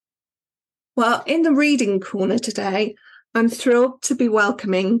Well, in the reading corner today, I'm thrilled to be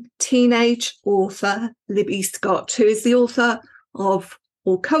welcoming teenage author Libby Scott, who is the author of,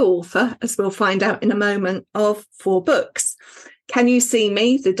 or co-author, as we'll find out in a moment, of 4 books. Can You See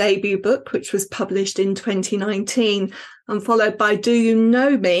Me, the debut book, which was published in 2019, and followed by Do You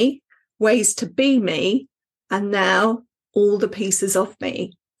Know Me, Ways to Be Me, and now All the Pieces of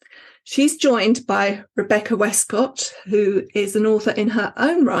Me. She's joined by Rebecca Westcott, who is an author in her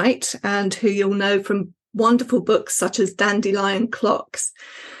own right and who you'll know from wonderful books such as Dandelion Clocks.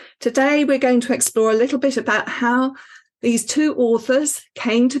 Today, we're going to explore a little bit about how these 2 authors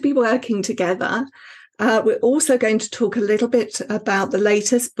came to be working together. We're also going to talk a little bit about the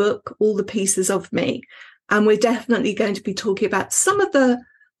latest book, All the Pieces of Me. And we're definitely going to be talking about some of the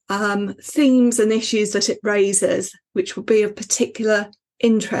themes and issues that it raises, which will be of particular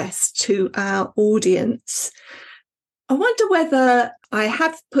interest to our audience. I wonder whether I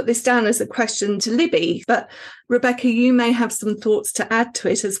have put this down as a question to Libby, but Rebecca, you may have some thoughts to add to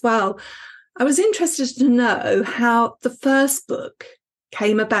it as well. I was interested to know how the first book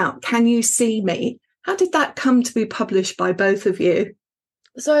came about, Can You See Me? How did that come to be published by both of you?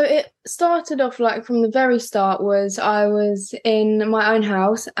 So it started off from the very start was I was in my own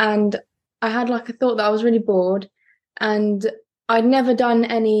house and I had a thought that I was really bored, and I'd never done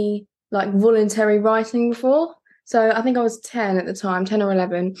any voluntary writing before. So I think I was 10 at the time, 10 or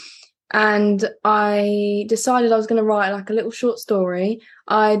 11. And I decided I was going to write a little short story.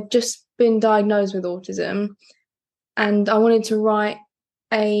 I'd just been diagnosed with autism and I wanted to write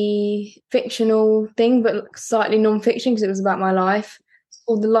a fictional thing, but slightly non-fiction because it was about my life. It's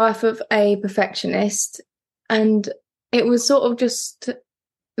called The Life of a Perfectionist. And it was sort of just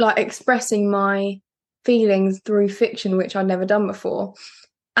expressing my feelings through fiction, which I'd never done before.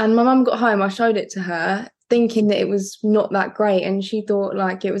 And my mum got home, I showed it to her, thinking that it was not that great, and she thought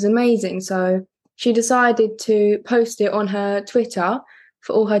it was amazing. So she decided to post it on her Twitter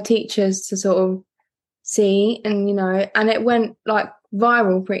for all her teachers to sort of see, and and it went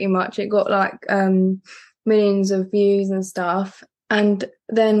viral pretty much. It got millions of views and stuff. And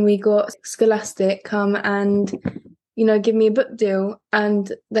then we got Scholastic come and give me a book deal,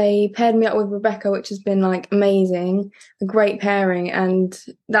 and they paired me up with Rebecca, which has been amazing, a great pairing, and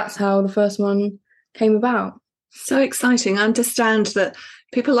that's how the first one came about. So exciting. I understand that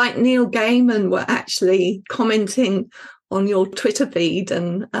people like Neil Gaiman were actually commenting on your Twitter feed,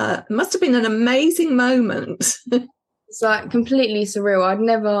 and it must have been an amazing moment. It's completely surreal. I'd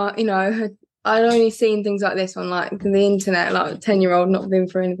never, I'd only seen things like this on the internet, a 10-year-old, not been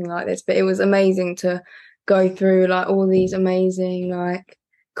through anything like this, but it was amazing to go through all these amazing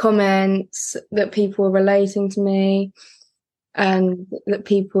comments that people were relating to me, and that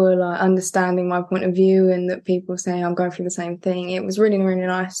people were understanding my point of view, and that people were saying I'm going through the same thing. It was really, really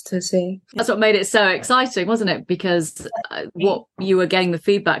nice to see. That's what made it so exciting, wasn't it? Because what you were getting the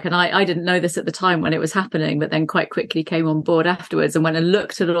feedback, and I didn't know this at the time when it was happening, but then quite quickly came on board afterwards and went and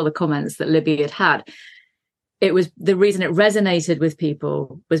looked at all the comments that Libby had. It was the reason it resonated with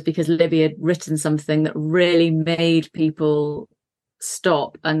people was because Libby had written something that really made people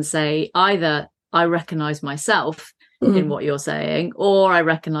stop and say, either I recognize myself in what you're saying, or I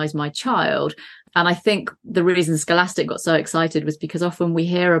recognize my child. And I think the reason Scholastic got so excited was because often we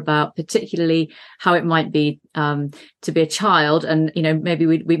hear about particularly how it might be to be a child. And, maybe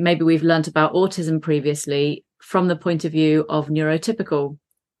we've learnt about autism previously from the point of view of neurotypical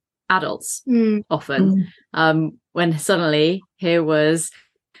adults often, when suddenly here was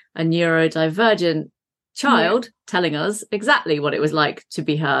a neurodivergent child telling us exactly what it was like to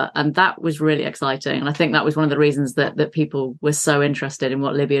be her, and that was really exciting. And I think that was one of the reasons that people were so interested in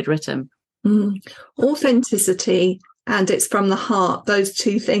what Libby had written. Authenticity and it's from the heart, those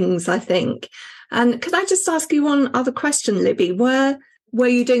 2 things, I think. And could I just ask you one other question, Libby? Were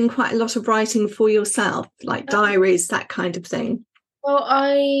you doing quite a lot of writing for yourself, like diaries, that kind of thing? Well,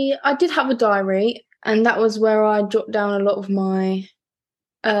 I did have a diary, and that was where I jot down a lot of my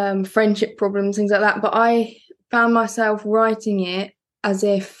friendship problems, things like that. But I found myself writing it as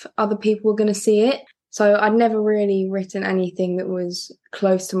if other people were going to see it. So I'd never really written anything that was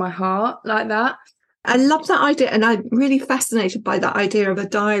close to my heart like that. I love that idea, and I'm really fascinated by that idea of a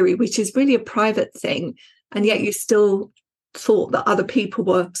diary, which is really a private thing, and yet you still thought that other people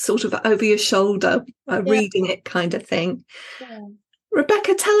were sort of over your shoulder reading it, kind of thing. Yeah.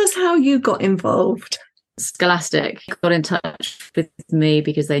 Rebecca, tell us how you got involved. Scholastic got in touch with me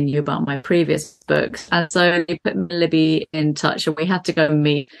because they knew about my previous books, and so they put Libby in touch, and we had to go and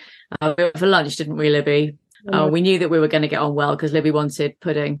meet. We went for lunch, didn't we, Libby? We knew that we were going to get on well because Libby wanted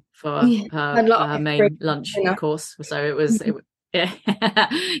pudding for her main lunch course. So it was Yeah.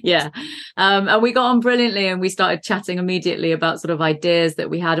 Yeah. And we got on brilliantly, and we started chatting immediately about sort of ideas that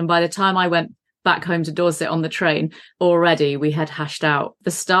we had. And by the time I went back home to Dorset on the train, already we had hashed out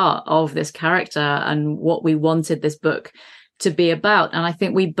the start of this character and what we wanted this book to be about. And I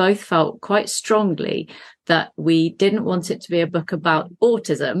think we both felt quite strongly that we didn't want it to be a book about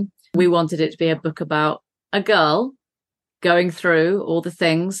autism. We wanted it to be a book about a girl going through all the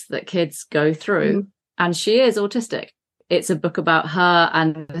things that kids go through. And she is autistic. It's a book about her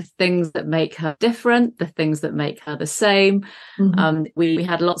and the things that make her different, the things that make her the same. We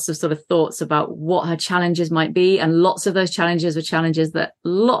had lots of sort of thoughts about what her challenges might be. And lots of those challenges were challenges that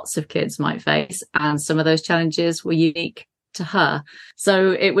lots of kids might face. And some of those challenges were unique to her.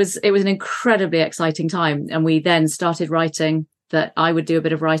 So it was an incredibly exciting time. And we then started writing, that I would do a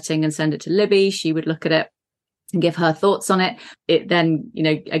bit of writing and send it to Libby. She would look at it and give her thoughts on it. It then,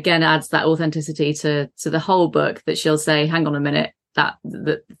 again, adds that authenticity to the whole book, that she'll say, hang on a minute, that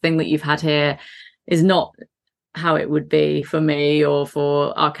the thing that you've had here is not how it would be for me or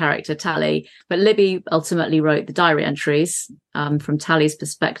for our character Tally. But Libby ultimately wrote the diary entries from Tally's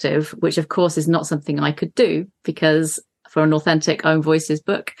perspective, which of course is not something I could do, because for an authentic Own Voices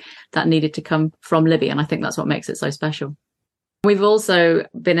book, that needed to come from Libby. And I think that's what makes it so special. We've also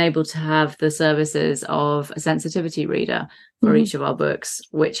been able to have the services of a sensitivity reader for each of our books,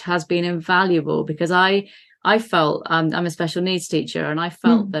 which has been invaluable, because I felt, I'm a special needs teacher, and I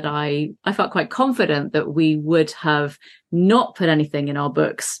felt that I felt quite confident that we would have not put anything in our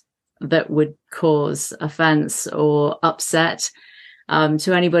books that would cause offence or upset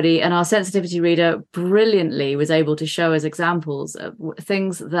to anybody. And our sensitivity reader brilliantly was able to show us examples of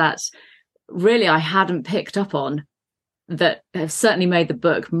things that really I hadn't picked up on, that have certainly made the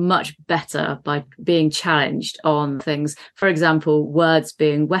book much better by being challenged on things. For example, words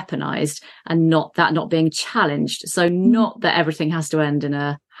being weaponized and not being challenged. So not that everything has to end in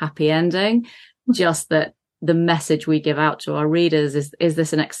a happy ending, just that the message we give out to our readers is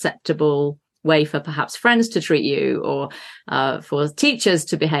this an acceptable way for perhaps friends to treat you, or for teachers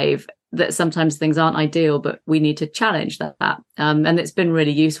to behave, that sometimes things aren't ideal, but we need to challenge that. And it's been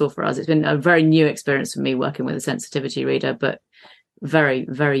really useful for us. It's been a very new experience for me working with a sensitivity reader, but very,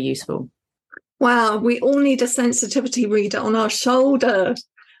 very useful. Wow, we all need a sensitivity reader on our shoulder,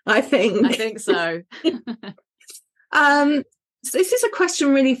 I think. I think so. So this is a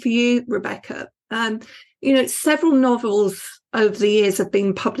question really for you, Rebecca. Several novels over the years have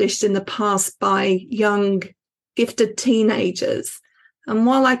been published in the past by young, gifted teenagers. And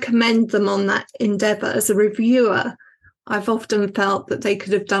while I commend them on that endeavour, as a reviewer, I've often felt that they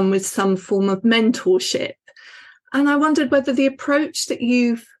could have done with some form of mentorship. And I wondered whether the approach that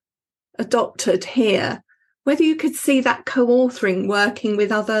you've adopted here, whether you could see that co-authoring working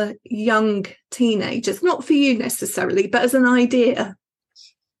with other young teenagers, not for you necessarily, but as an idea.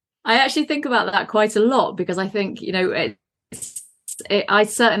 I actually think about that quite a lot, because I think, I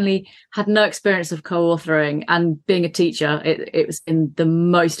certainly had no experience of co-authoring, and being a teacher, it was in the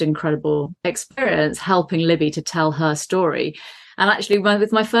most incredible experience helping Libby to tell her story. And actually,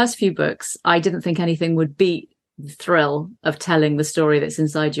 with my first few books, I didn't think anything would beat the thrill of telling the story that's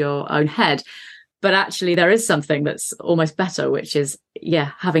inside your own head. But actually, there is something that's almost better, which is,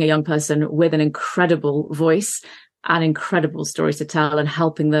 having a young person with an incredible voice and incredible stories to tell, and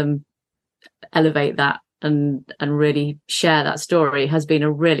helping them elevate that and really share that story has been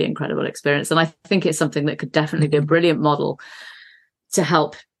a really incredible experience. And I think it's something that could definitely be a brilliant model to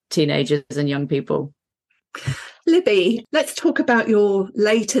help teenagers and young people. Libby, let's talk about your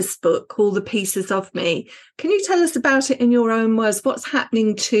latest book, All the Pieces of Me. Can you tell us about it in your own words? What's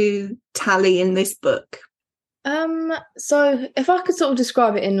happening to Tally in this book? So if I could sort of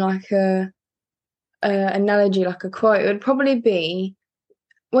describe it in like a analogy, like a quote, it would probably be,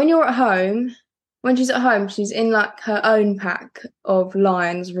 when she's at home, she's in like her own pack of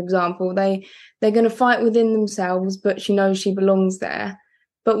lions, for example. They're going to fight within themselves, but she knows she belongs there.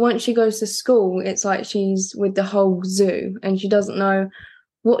 But once she goes to school, it's like she's with the whole zoo, and she doesn't know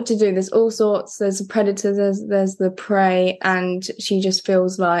what to do. There's all sorts. There's the predators, there's the prey, and she just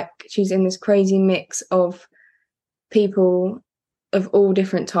feels like she's in this crazy mix of people of all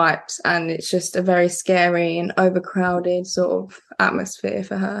different types, and it's just a very scary and overcrowded sort of atmosphere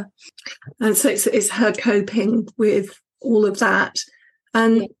for her. And so it's her coping with all of that.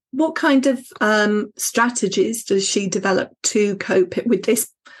 And what kind of strategies does she develop to cope with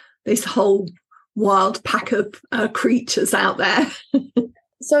this whole wild pack of creatures out there?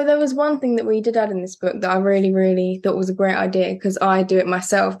 So there was one thing that we did add in this book that I really, really thought was a great idea, because I do it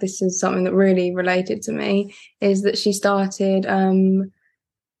myself. This is something that really related to me, is that she started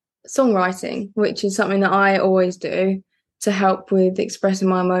songwriting, which is something that I always do. to help with expressing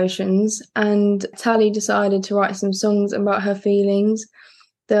my emotions. And Tally decided to write some songs about her feelings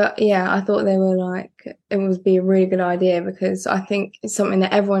that, yeah, I thought they were like, it would be a really good idea, because I think it's something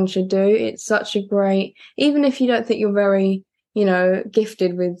that everyone should do. It's such a great, even if you don't think you're very, you know,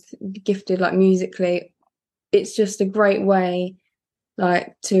 gifted like musically, it's just a great way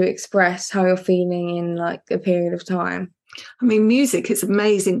like to express how you're feeling in like a period of time. I mean, music is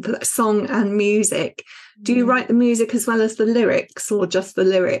amazing for that, song and music. Do you write the music as well as the lyrics, or just the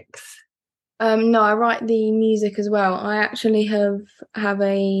lyrics? No, I write the music as well. I actually have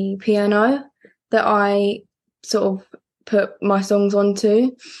a piano that I sort of put my songs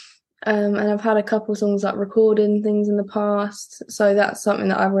onto. And I've had a couple songs like recorded and things in the past. So that's something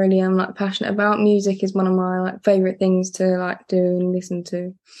that I really am like passionate about. Music is one of my like favourite things to like do and listen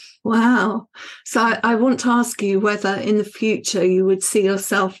to. Wow. So I want to ask you whether in the future you would see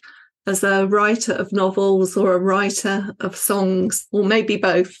yourself as a writer of novels or a writer of songs, or maybe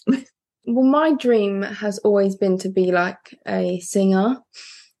both. Well, my dream has always been to be like a singer,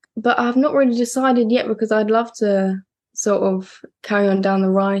 but I've not really decided yet, because I'd love to sort of carry on down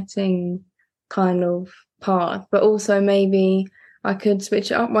the writing kind of path, but also maybe I could switch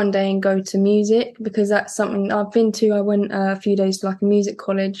it up one day and go to music, because that's something I've been to. I went a few days to like a music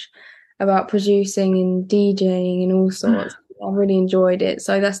college about producing and DJing and all sorts. I really enjoyed it.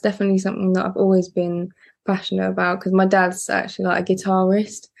 So that's definitely something that I've always been passionate about, because my dad's actually like a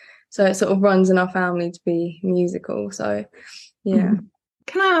guitarist. So it sort of runs in our family to be musical. So, yeah.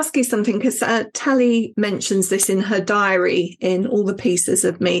 Can I ask you something? Because Tally mentions this in her diary in All the Pieces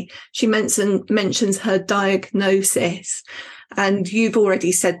of Me. She mentions her diagnosis. And you've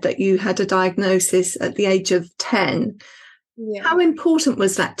already said that you had a diagnosis at the age of 10. Yeah. How important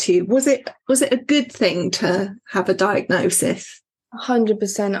was that to you? Was it a good thing to have a diagnosis?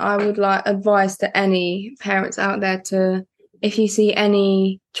 100%. I would like advise to any parents out there to, if you see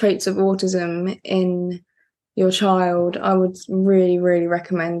any traits of autism in your child, I would really, really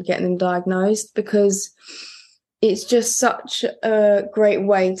recommend getting them diagnosed, because it's just such a great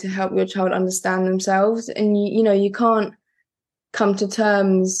way to help your child understand themselves. And you can't come to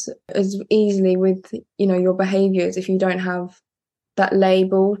terms as easily with, your behaviours if you don't have that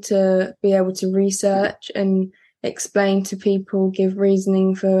label to be able to research and explain to people, give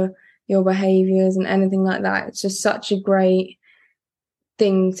reasoning for your behaviours and anything like that. It's just such a great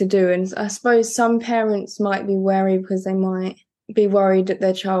thing to do. And I suppose some parents might be wary, because they might be worried that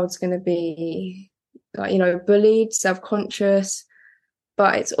their child's going to be like, bullied, self-conscious,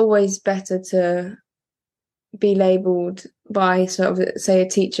 but it's always better to be labelled by sort of, say, a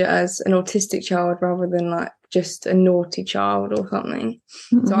teacher as an autistic child rather than like just a naughty child or something.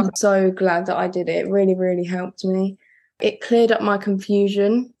 Mm-hmm. So I'm so glad that I did it. It really, really helped me. It cleared up my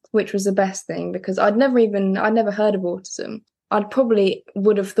confusion, which was the best thing, because I'd never heard of autism. I'd probably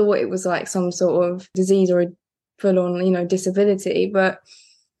would have thought it was like some sort of disease or a full-on, disability. But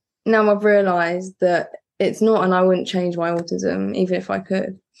now I've realised that it's not, and I wouldn't change my autism even if I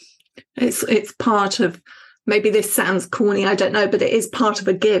could. It's part of, maybe this sounds corny, I don't know, but it is part of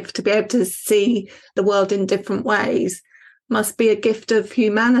a gift to be able to see the world in different ways. Must be a gift of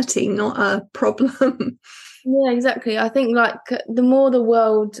humanity, not a problem. Yeah, exactly. I think like the more the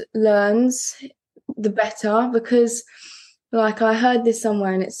world learns, the better, because like I heard this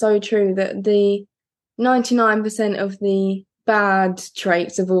somewhere and it's so true that the 99% of the bad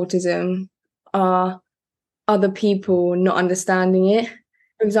traits of autism are other people not understanding it.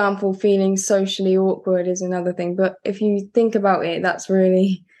 For example, feeling socially awkward is another thing. But if you think about it, that's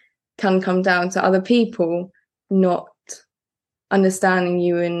really can come down to other people not understanding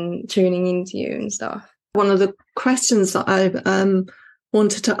you and tuning into you and stuff. One of the questions that I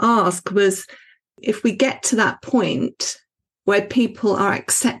wanted to ask was, if we get to that point where people are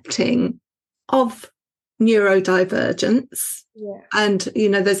accepting of neurodivergence, and,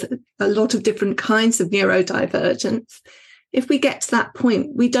 there's a lot of different kinds of neurodivergence, if we get to that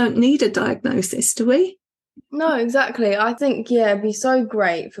point, we don't need a diagnosis, do we? No, exactly. I think, it'd be so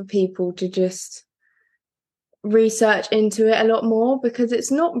great for people to just research into it a lot more, because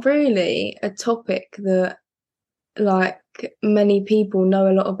it's not really a topic that like many people know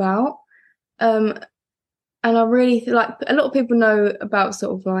a lot about. And I really like, a lot of people know about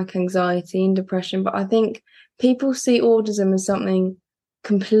sort of like anxiety and depression, but I think people see autism as something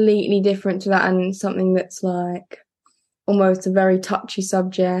completely different to that, and something that's like almost a very touchy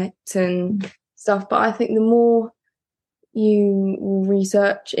subject and stuff. But I think the more you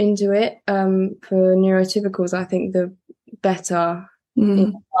research into it for neurotypicals, I think the better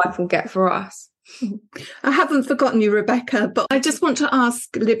life will get for us. I haven't forgotten you, Rebecca, but I just want to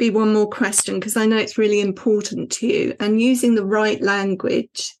ask Libby one more question because I know it's really important to you, and using the right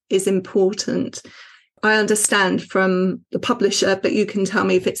language is important. I understand from the publisher, but you can tell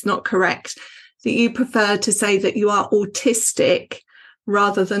me if it's not correct, that you prefer to say that you are autistic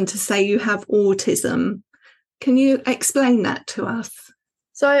rather than to say you have autism. Can you explain that to us?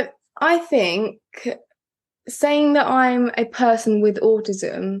 So I think saying that I'm a person with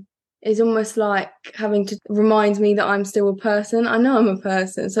autism is almost like having to remind me that I'm still a person. I know I'm a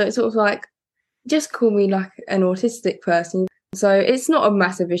person, so it's sort of like, just call me like an autistic person. So it's not a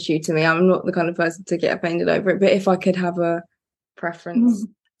massive issue to me. I'm not the kind of person to get offended over it, but if I could have a preference.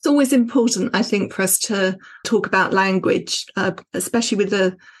 It's always important, I think, for us to talk about language, especially with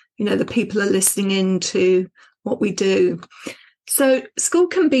the people are listening in to what we do. So school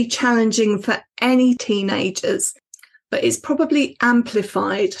can be challenging for any teenagers, but it's probably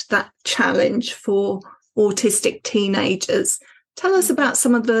amplified that challenge for autistic teenagers. Tell us about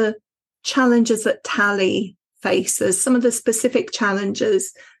some of the challenges that Tally faces, some of the specific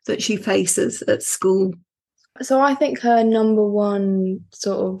challenges that she faces at school. So I think her number one,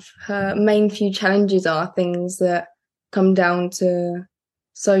 her main few challenges are things that come down to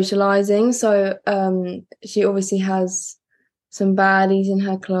socializing. So she obviously has some baddies in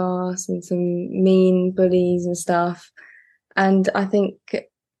her class and some mean bullies and stuff. And I think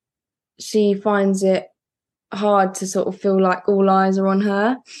she finds it hard to sort of feel like all eyes are on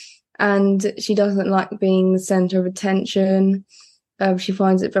her. And she doesn't like being the centre of attention. She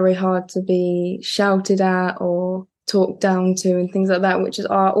finds it very hard to be shouted at or talked down to and things like that, which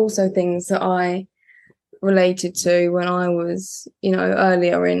are also things that I related to when I was,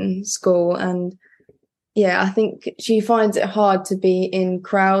 earlier in school. And yeah, I think she finds it hard to be in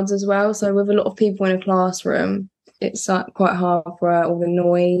crowds as well. So with a lot of people in a classroom, it's quite hard for her, all the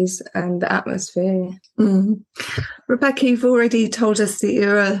noise and the atmosphere. Rebecca, you've already told us that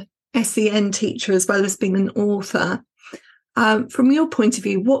you're a SEN teacher as well as being an author. From your point of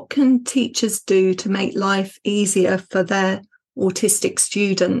view, what can teachers do to make life easier for their autistic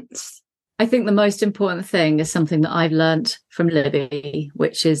students? I think the most important thing is something that I've learnt from Libby,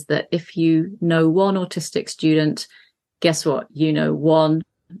 which is that if you know one autistic student, guess what? You know one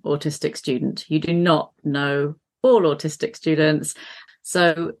autistic student. You do not know all autistic students.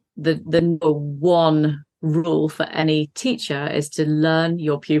 So the number one rule for any teacher is to learn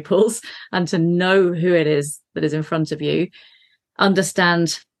your pupils and to know who it is that is in front of you,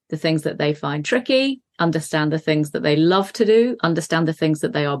 understand the things that they find tricky, understand the things that they love to do, understand the things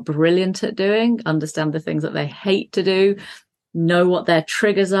that they are brilliant at doing, understand the things that they hate to do, know what their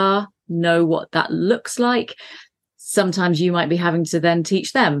triggers are, know what that looks like. Sometimes you might be having to then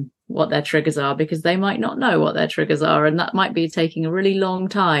teach them what their triggers are because they might not know what their triggers are, and that might be taking a really long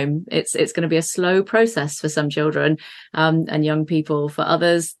time. It's going to be a slow process for some children and young people. For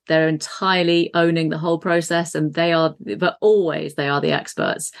others, they're entirely owning the whole process, and they are the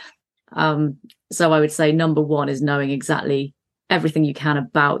experts. So I would say number one is knowing exactly everything you can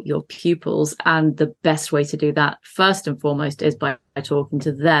about your pupils, and the best way to do that, first and foremost, is by talking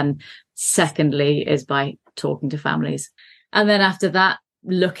to them. Secondly, is by talking to families. And then after that,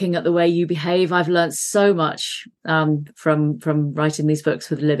 looking at the way you behave. I've learned so much from writing these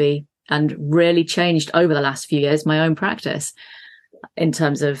books with Libby, and really changed over the last few years my own practice in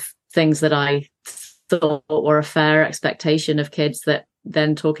terms of things that I thought were a fair expectation of kids, that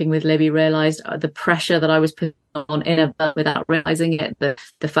then talking with Libby realized the pressure that I was putting on inadvertently without realizing it,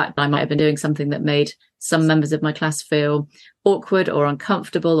 the fact that I might have been doing something that made some members of my class feel awkward or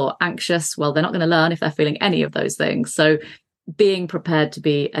uncomfortable or anxious. Well, they're not going to learn if they're feeling any of those things. So being prepared to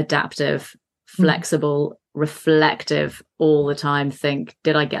be adaptive, flexible, reflective all the time, think,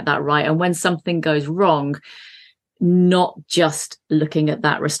 did I get that right? And when something goes wrong, not just looking at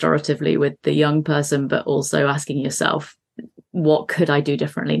that restoratively with the young person, but also asking yourself, what could I do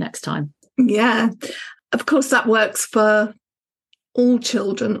differently next time? Yeah, of course, that works for all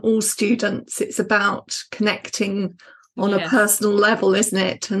children, all students. It's about connecting on a personal level, isn't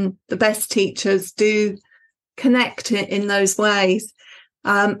it? And the best teachers do connect it in those ways.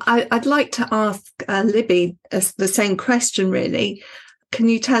 I'd like to ask Libby the same question, really. Can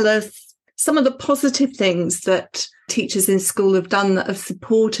you tell us some of the positive things that teachers in school have done that have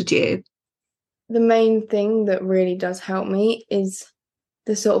supported you? The main thing that really does help me is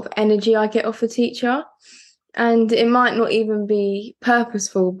the sort of energy I get off a teacher. And it might not even be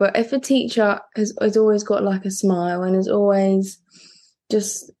purposeful, but if a teacher has always got like a smile and is always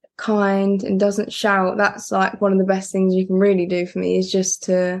just kind and doesn't shout, that's like one of the best things you can really do for me, is just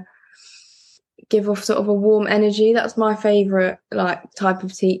to give off sort of a warm energy. That's my favourite like type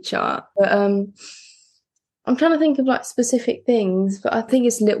of teacher. But I'm trying to think of like specific things, but I think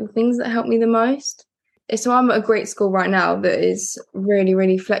it's little things that help me the most. So I'm at a great school right now that is really,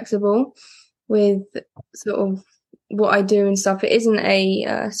 really flexible with sort of what I do and stuff. It isn't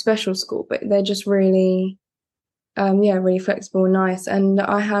a special school, but they're just really, really flexible and nice. And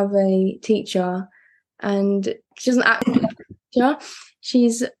I have a teacher, and she doesn't act like a teacher.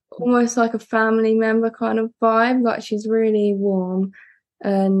 She's almost like a family member kind of vibe. Like, she's really warm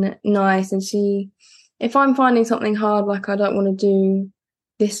and nice. And if I'm finding something hard, like I don't want to do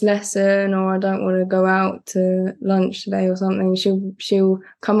this lesson, or I don't want to go out to lunch today or something, she'll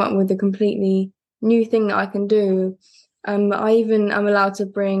come up with a completely new thing that I can do. I even am allowed to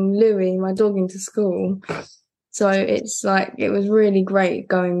bring Louis, my dog, into school. So it's like, it was really great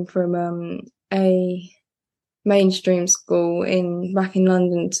going from a mainstream school back in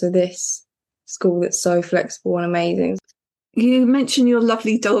London to this school that's so flexible and amazing. You mentioned your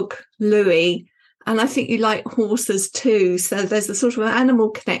lovely dog, Louis, and I think you like horses too. So there's a sort of an animal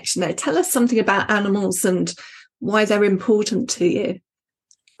connection there. Tell us something about animals and why they're important to you.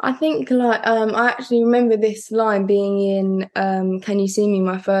 I think I actually remember this line being in Can You See Me,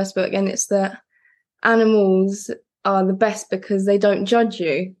 my first book, and it's that animals are the best because they don't judge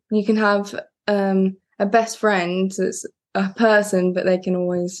you. You can have a best friend that's a person, but they can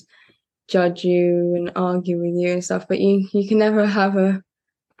always judge you and argue with you and stuff. But you can never have a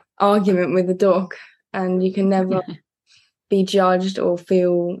argument with a dog, and you can never be judged or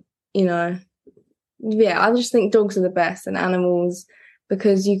feel, I just think dogs are the best, and animals,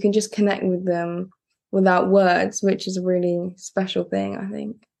 because you can just connect with them without words, which is a really special thing, I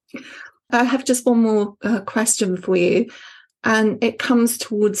think. I have just one more question for you, and it comes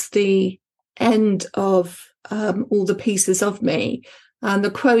towards the end of All the Pieces of Me. And the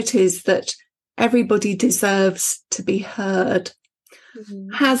quote is that everybody deserves to be heard. Mm-hmm.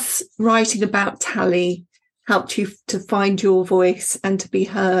 Has writing about Tally helped you to find your voice and to be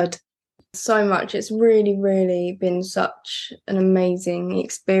heard? So much. It's really, really been such an amazing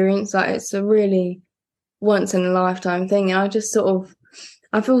experience. Like, it's a really once in a lifetime thing. And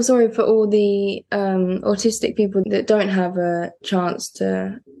I feel sorry for all the autistic people that don't have a chance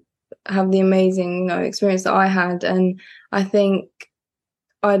to have the amazing, experience that I had. And I think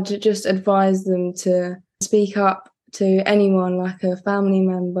I'd just advise them to speak up to anyone, like a family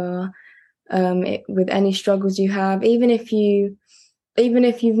member, with any struggles you have, even if you've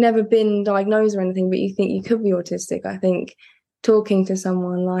never been diagnosed or anything, but you think you could be autistic. I think talking to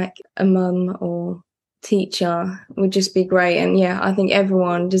someone like a mum or teacher would just be great. And I think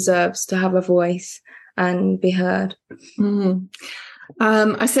everyone deserves to have a voice and be heard. Mm-hmm.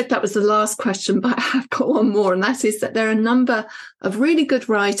 I said that was the last question, but I have got one more, and that is that there are a number of really good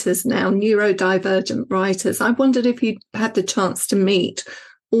writers now, neurodivergent writers. I wondered if you'd had the chance to meet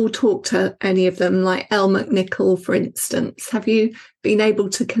or talk to any of them, like Elle McNichol, for instance. Have you been able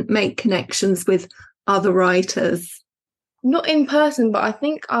to make connections with other writers? Not in person, but I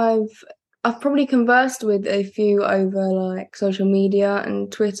think I've probably conversed with a few over like social media and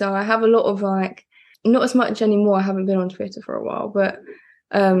Twitter. I have a lot of not as much anymore. I haven't been on Twitter for a while, but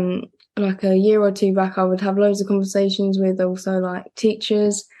like a year or two back, I would have loads of conversations with also like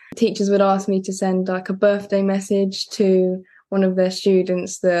teachers. Teachers would ask me to send like a birthday message to one of their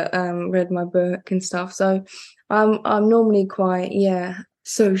students that read my book and stuff. So I'm normally quite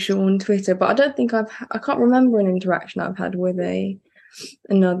social on Twitter, but I don't think I can't remember an interaction I've had with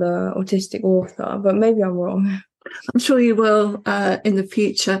another autistic author, but maybe I'm wrong. I'm sure you will in the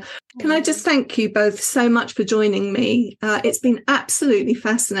future. Can I just thank you both so much for joining me? It's been absolutely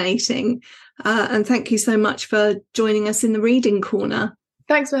fascinating. And thank you so much for joining us in the Reading Corner.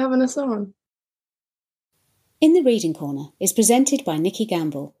 Thanks for having us on. In the Reading Corner is presented by Nikki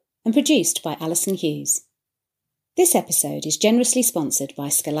Gamble and produced by Alison Hughes. This episode is generously sponsored by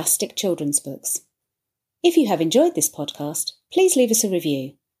Scholastic Children's Books. If you have enjoyed this podcast, please leave us a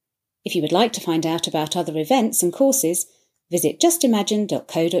review. If you would like to find out about other events and courses, visit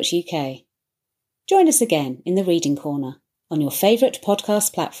justimagine.co.uk. Join us again in the Reading Corner on your favourite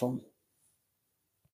podcast platform.